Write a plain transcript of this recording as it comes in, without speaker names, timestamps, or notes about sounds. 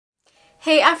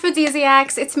Hey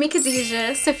Aphrodisiacs, it's me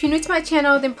Khadisiac. So if you're new to my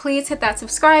channel, then please hit that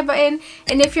subscribe button.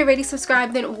 And if you're already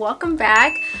subscribed, then welcome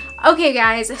back. Okay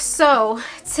guys, so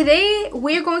today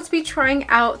we're going to be trying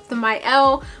out the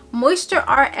Mielle Moisture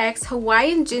RX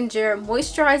Hawaiian Ginger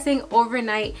Moisturizing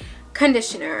Overnight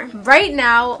Conditioner. Right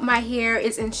now my hair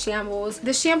is in shambles.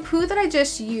 The shampoo that I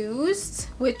just used,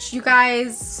 which you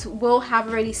guys will have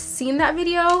already seen that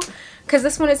video because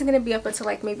this one isn't going to be up until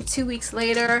like maybe 2 weeks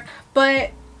later,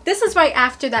 but this is right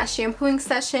after that shampooing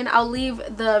session. I'll leave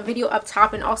the video up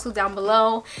top and also down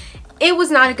below. It was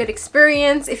not a good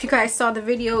experience. If you guys saw the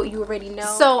video, you already know.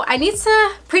 So I need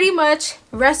to pretty much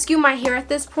rescue my hair at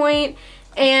this point,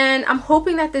 and I'm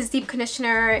hoping that this deep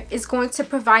conditioner is going to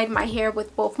provide my hair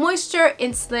with both moisture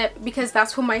and slip, because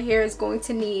that's what my hair is going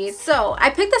to need. So I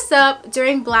picked this up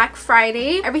during Black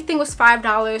Friday. Everything was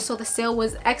 $5, so the sale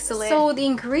was excellent. So the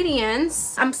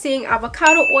ingredients, I'm seeing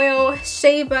avocado oil,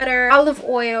 shea butter, olive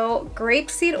oil,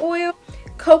 grapeseed oil,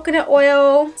 coconut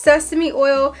oil, sesame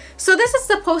oil. So this is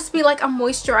supposed to be like a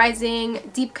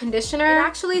moisturizing deep conditioner. It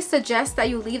actually suggests that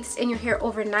you leave this in your hair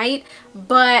overnight,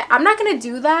 but I'm not gonna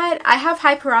do that. I have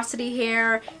high porosity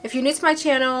hair. If you're new to my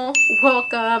channel,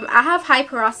 welcome. I have high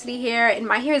porosity hair and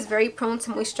my hair is very prone to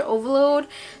moisture overload,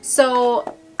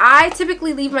 so I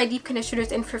typically leave my deep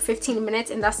conditioners in for 15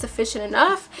 minutes and that's sufficient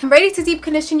enough. I'm ready to deep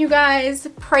condition, you guys.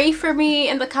 Pray for me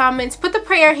in the comments. Put the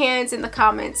prayer hands in the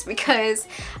comments because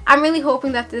I'm really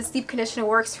hoping that this deep conditioner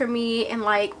works for me and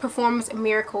like performs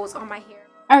miracles on my hair.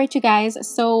 Alright you guys,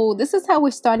 so this is how we're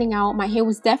starting out. My hair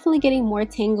was definitely getting more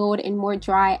tangled and more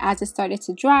dry as it started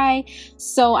to dry.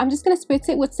 So I'm just going to spritz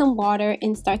it with some water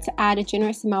and start to add a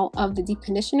generous amount of the deep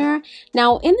conditioner.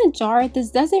 Now in the jar,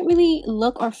 this doesn't really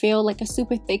look or feel like a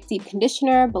super thick deep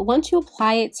conditioner, but once you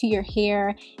apply it to your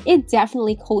hair, it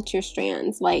definitely coats your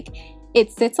strands. Like, it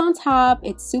sits on top,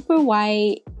 it's super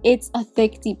white, it's a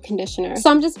thick deep conditioner. So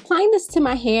I'm just applying this to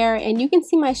my hair and you can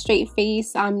see my straight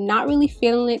face. I'm not really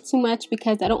feeling it too much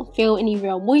because I don't feel any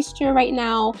real moisture right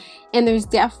now and there's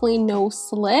definitely no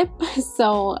slip.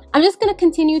 So I'm just gonna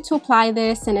continue to apply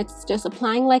this, and it's just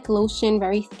applying like lotion,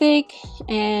 very thick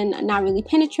and not really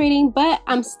penetrating, but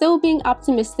I'm still being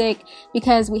optimistic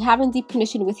because we haven't deep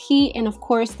conditioned with heat, and of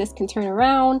course this can turn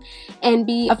around and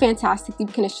be a fantastic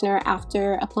deep conditioner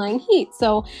after applying heat.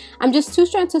 So I'm just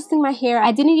two-strand twisting my hair.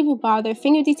 I didn't even bother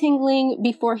finger detangling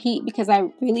before heat because I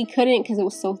really couldn't because it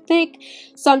was so thick.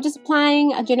 So I'm just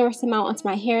applying a generous amount onto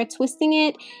my hair, twisting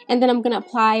it, and then I'm gonna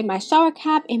apply my shower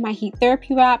cap and my heat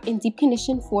therapy wrap and deep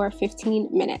condition for 15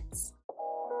 minutes.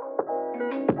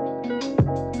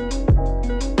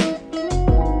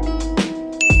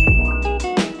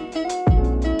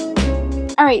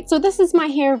 Alright, so this is my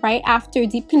hair right after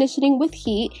deep conditioning with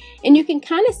heat, and you can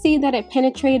kind of see that it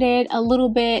penetrated a little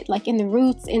bit like in the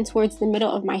roots and towards the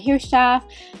middle of my hair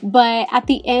shaft, but at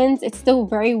the ends it's still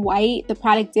very white. The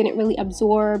product didn't really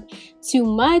absorb too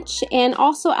much, and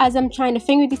also as I'm trying to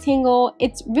finger detangle,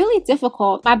 it's really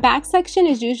difficult. My back section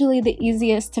is usually the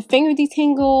easiest to finger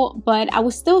detangle, but I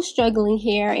was still struggling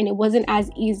here and it wasn't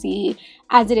as easy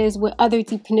as it is with other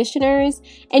deep conditioners.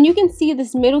 And you can see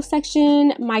this middle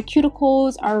section, my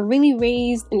cuticles are really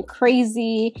raised and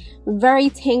crazy, very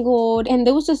tangled, and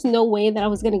there was just no way that I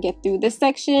was gonna get through this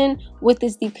section with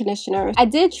this deep conditioner. I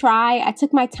did try, I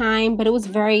took my time, but it was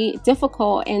very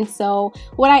difficult, and so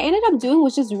what I ended up doing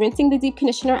was just rinsing the deep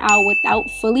conditioner out without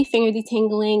fully finger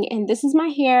detangling, and this is my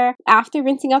hair after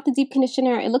rinsing out the deep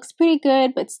conditioner. It looks pretty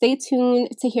good, but stay tuned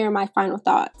to hear my final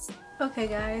thoughts. Okay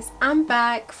guys, I'm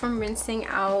back from rinsing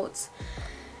out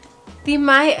the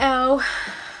Mielle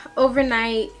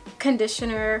Overnight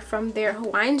Conditioner from their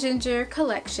Hawaiian Ginger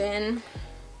collection.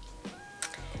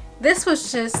 This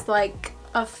was just like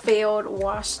a failed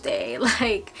wash day.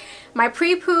 Like my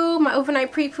pre-poo, my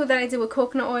overnight pre-poo that I did with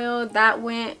coconut oil, that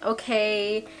went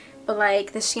okay, but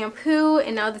like the shampoo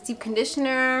and now the deep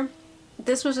conditioner,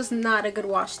 this was just not a good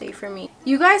wash day for me.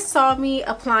 You guys saw me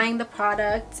applying the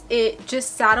product. It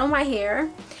just sat on my hair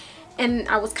and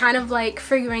I was kind of like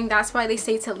figuring that's why they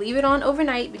say to leave it on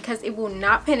overnight, because it will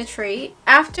not penetrate.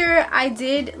 After I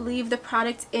did leave the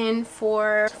product in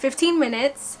for 15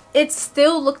 minutes, it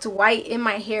still looked white in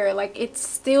my hair. Like it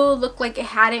still looked like it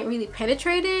hadn't really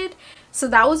penetrated. So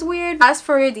that was weird. As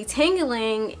for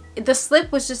detangling, the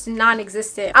slip was just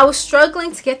non-existent. I was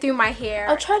struggling to get through my hair.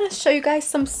 I'll try to show you guys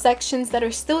some sections that are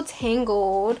still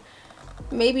tangled.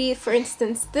 Maybe for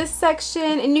instance this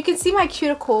section, and you can see my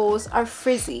cuticles are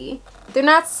frizzy. They're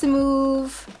not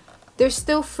smooth, they're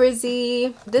still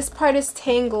frizzy. This part is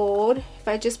tangled. If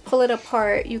I just pull it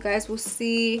apart, you guys will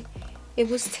see it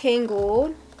was tangled.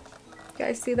 You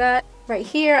guys see that? right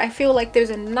here. I feel like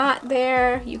there's a knot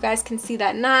there. You guys can see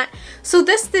that knot. So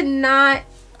this did not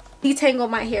detangle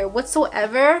my hair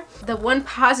whatsoever. The one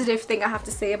positive thing I have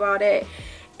to say about it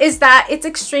is that it's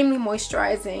extremely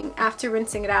moisturizing after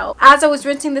rinsing it out. As I was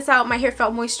rinsing this out, my hair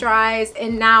felt moisturized,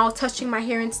 and now touching my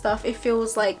hair and stuff, it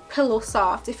feels like pillow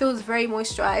soft. It feels very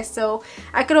moisturized. So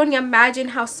I could only imagine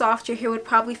how soft your hair would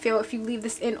probably feel if you leave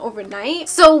this in overnight.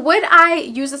 So would I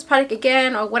use this product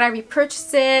again, or would I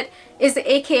repurchase it? Is it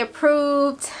AK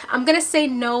approved? I'm gonna say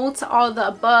no to all the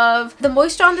above. The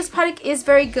moisture on this product is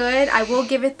very good. I will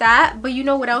give it that. But you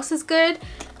know what else is good?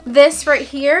 This right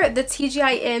here, the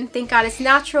TGIN Thank God It's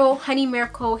Natural Honey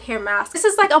Miracle Hair Mask. This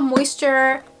is like a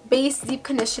moisture based deep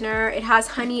conditioner. It has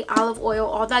honey, olive oil,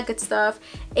 all that good stuff.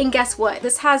 And guess what?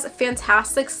 This has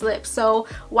fantastic slip. So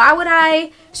why would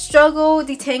I struggle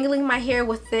detangling my hair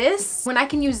with this when I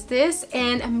can use this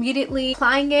and immediately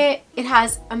applying it? It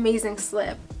has amazing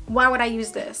slip. Why would I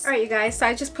use this? Alright you guys, so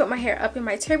I just put my hair up in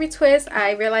my turby twist.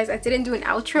 I realized I didn't do an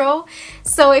outro.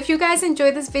 So if you guys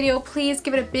enjoyed this video, please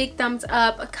give it a big thumbs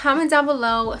up, comment down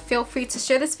below, feel free to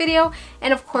share this video,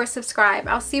 and of course subscribe.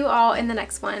 I'll see you all in the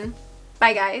next one.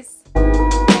 Bye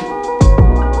guys.